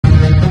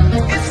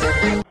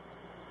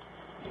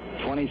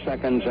20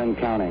 seconds and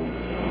counting.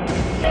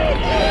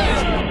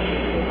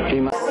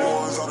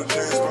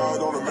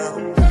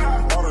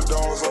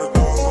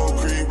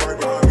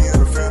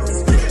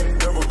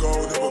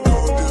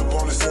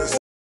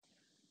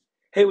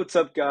 Hey, what's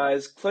up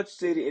guys? Clutch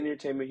Data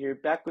Entertainment here,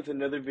 back with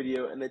another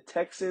video, and the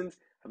Texans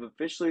have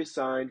officially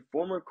signed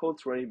former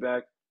Colts running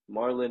back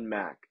MARLON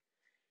MACK.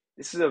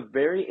 This is a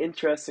very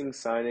interesting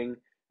signing,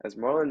 as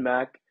MARLON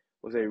MACK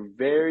was a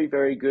very,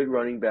 very good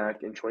running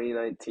back in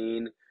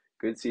 2019,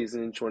 good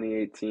season in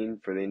 2018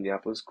 for the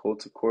Indianapolis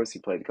Colts. Of course, he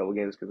played a couple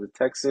games for the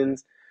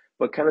Texans,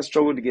 but kind of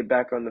struggled to get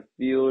back on the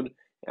field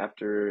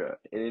after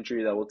an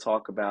injury that we'll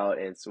talk about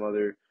and some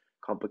other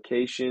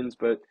complications.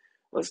 But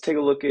let's take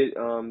a look at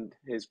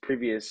his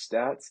previous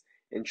stats.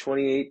 In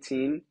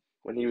 2018,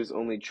 when he was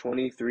only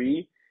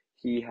 23,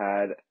 he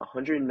had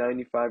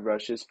 195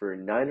 rushes for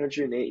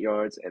 908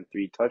 yards and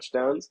 3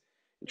 touchdowns.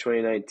 In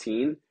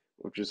 2019,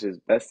 which was his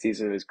best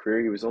season of his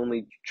career, he was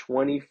only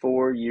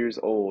 24 years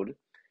old.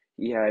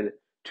 He had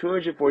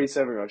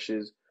 247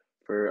 rushes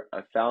for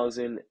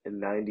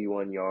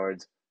 1,091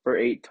 yards for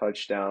 8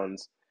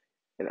 touchdowns.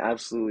 An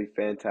absolutely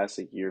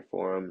fantastic year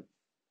for him.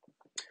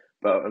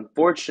 But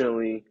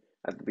unfortunately,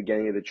 at the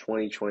beginning of the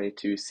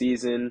 2022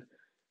 season,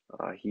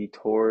 he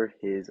tore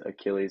his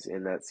Achilles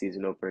in that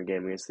season opener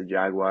game against the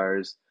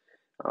Jaguars.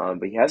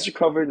 But he has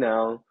recovered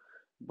now.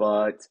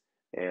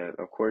 And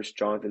of course,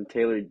 Jonathan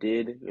Taylor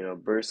did,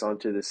 burst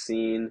onto the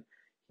scene.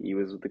 He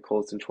was with the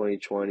Colts in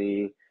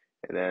 2020.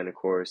 And then, of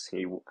course,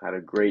 he had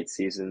a great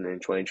season in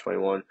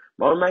 2021.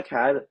 MARLON MACK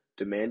had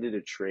demanded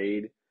a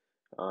trade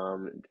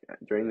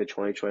during the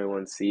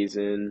 2021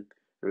 season.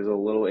 There was a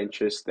little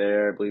interest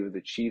there, I believe, with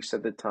the Chiefs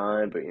at the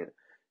time, but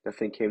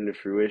nothing came to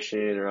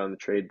fruition around the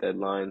trade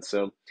deadline.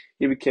 So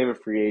he became a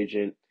free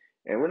agent,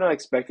 and we're not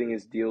expecting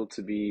his deal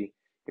to be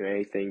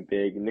anything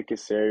big. Nick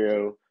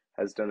Caserio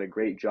has done a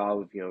great job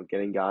of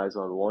getting guys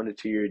on 1 to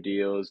 2 year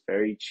deals,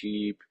 very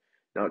cheap,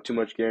 not too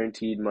much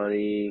guaranteed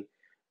money,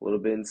 a little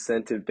bit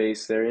incentive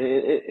based there.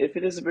 And if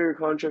it is a bigger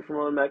contract for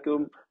MARLON MACK, it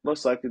will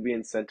most likely be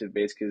incentive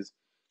based because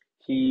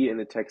he and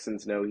the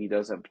Texans know he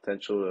does have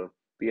potential to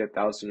be a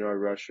 1,000-yard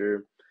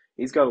rusher.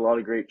 He's got a lot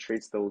of great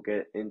traits that we'll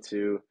get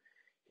into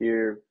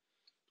here.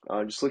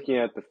 Just looking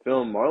at the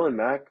film, MARLON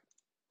MACK,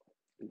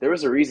 there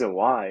was a reason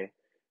why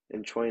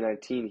in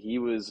 2019 he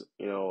was,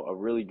 a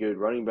really good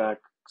running back.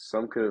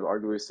 Some could have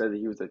arguably said that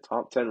he was a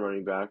top 10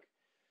 running back,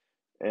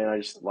 and I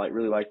just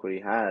really like what he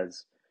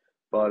has.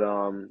 But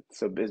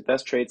so his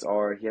best traits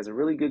are he has a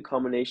really good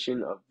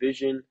combination of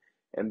vision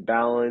and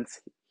balance.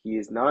 He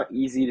is not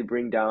easy to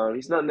bring down.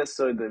 He's not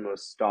necessarily the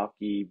most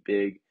stocky,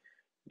 big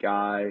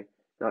guy,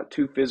 not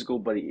too physical,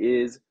 but he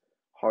is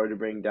hard to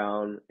bring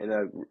down, and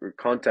that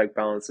contact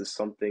balance is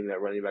something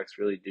that running backs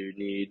really do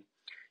need.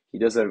 He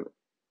does have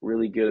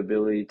really good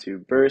ability to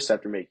burst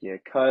after making a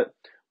cut,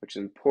 which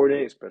is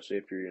important, especially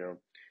if you're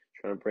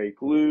trying to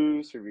break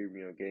loose, or if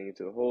you're getting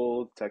into the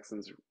hole.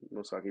 Texans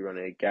most likely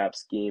running a gap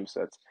scheme,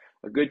 so that's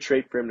a good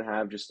trait for him to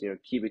have. Just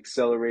keep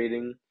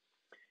accelerating.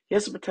 He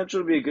has the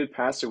potential to be a good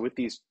passer with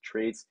these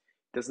traits.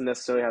 Doesn't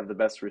necessarily have the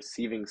best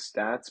receiving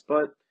stats,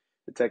 but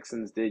the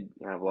Texans did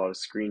have a lot of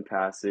screen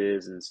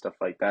passes and stuff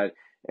like that.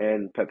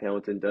 And Pep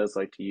Hamilton does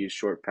like to use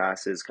short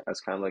passes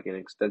as kind of like an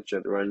extension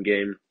of the run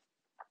game.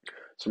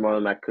 So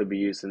MARLON MACK could be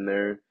used in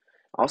there.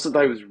 I also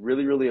thought he was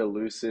really, really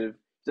elusive.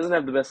 He doesn't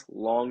have the best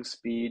long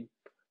speed.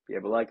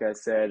 But like I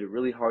said,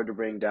 really hard to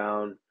bring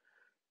down,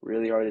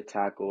 really hard to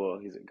tackle.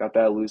 He's got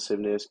that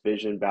elusiveness,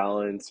 vision,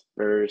 balance,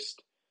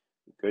 burst,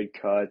 good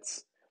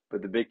cuts.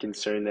 But the big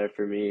concern there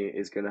for me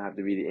is going to have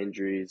to be the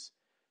injuries.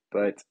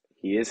 But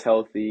he is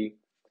healthy.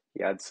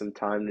 He had some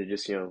time to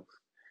just, kind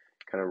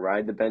of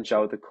ride the bench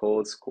out with the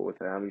Colts, with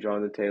having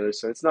Jonathan Taylor.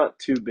 So it's not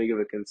too big of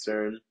a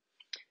concern.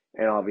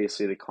 And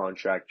obviously the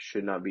contract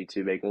should not be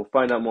too big. We'll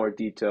find out more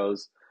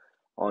details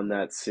on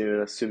that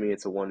soon, assuming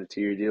it's a 1 to 2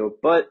 year deal.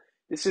 But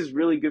this is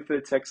really good for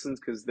the Texans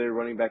because their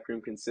running back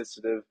room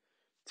consisted of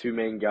 2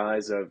 main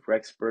guys of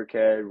Rex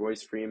Burkhead,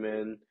 Royce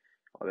Freeman.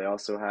 They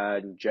also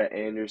had Jet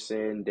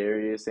Anderson,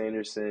 Darius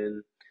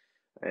Anderson,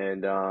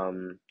 and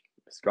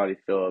Scotty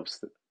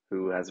Phillips,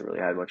 who hasn't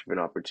really had much of an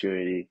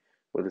opportunity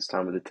with his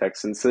time with the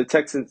Texans. So the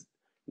Texans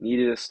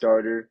needed a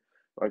starter.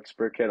 Rex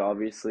Burkhead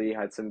obviously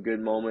had some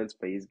good moments,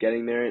 but he's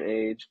getting there in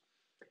age.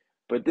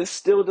 But this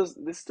still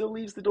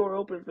leaves the door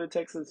open for the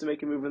Texans to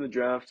make a move in the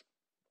draft.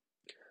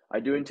 I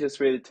do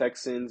anticipate the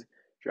Texans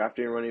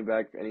drafting a running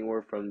back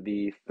anywhere from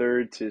the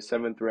 3rd to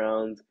 7th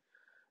round.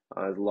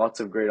 Lots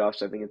of great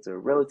options. I think it's a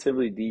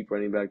relatively deep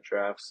running back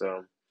draft,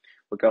 so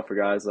look out for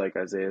guys like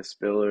Isaiah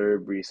Spiller,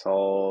 Breece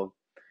Hall,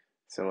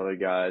 some other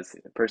guys.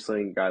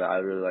 Personally, a guy that I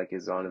really like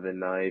is Zonovan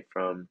Knight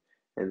from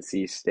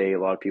NC State. A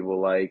lot of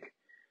people like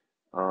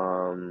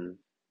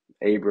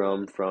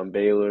Abram from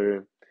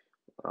Baylor.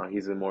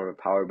 He's a more of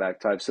a power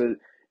back type. So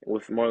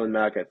with MARLON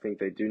MACK, I think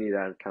they do need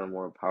that kind of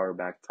more power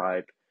back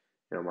type.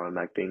 MARLON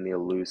MACK being the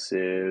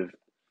elusive,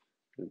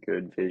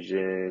 good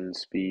vision,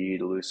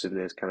 speed,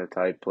 elusiveness kind of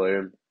type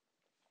player.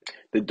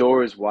 The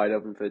door is wide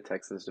open for the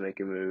Texans to make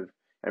a move,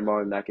 and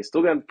MARLON MACK is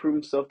still going to prove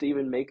himself to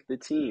even make the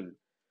team.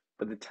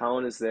 but the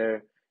talent is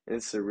there, and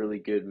it's a really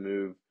good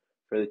move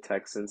for the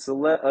Texans. So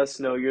let us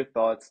know your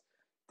thoughts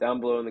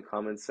down below in the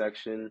comments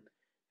section.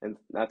 And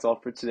that's all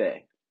for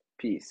today.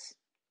 Peace.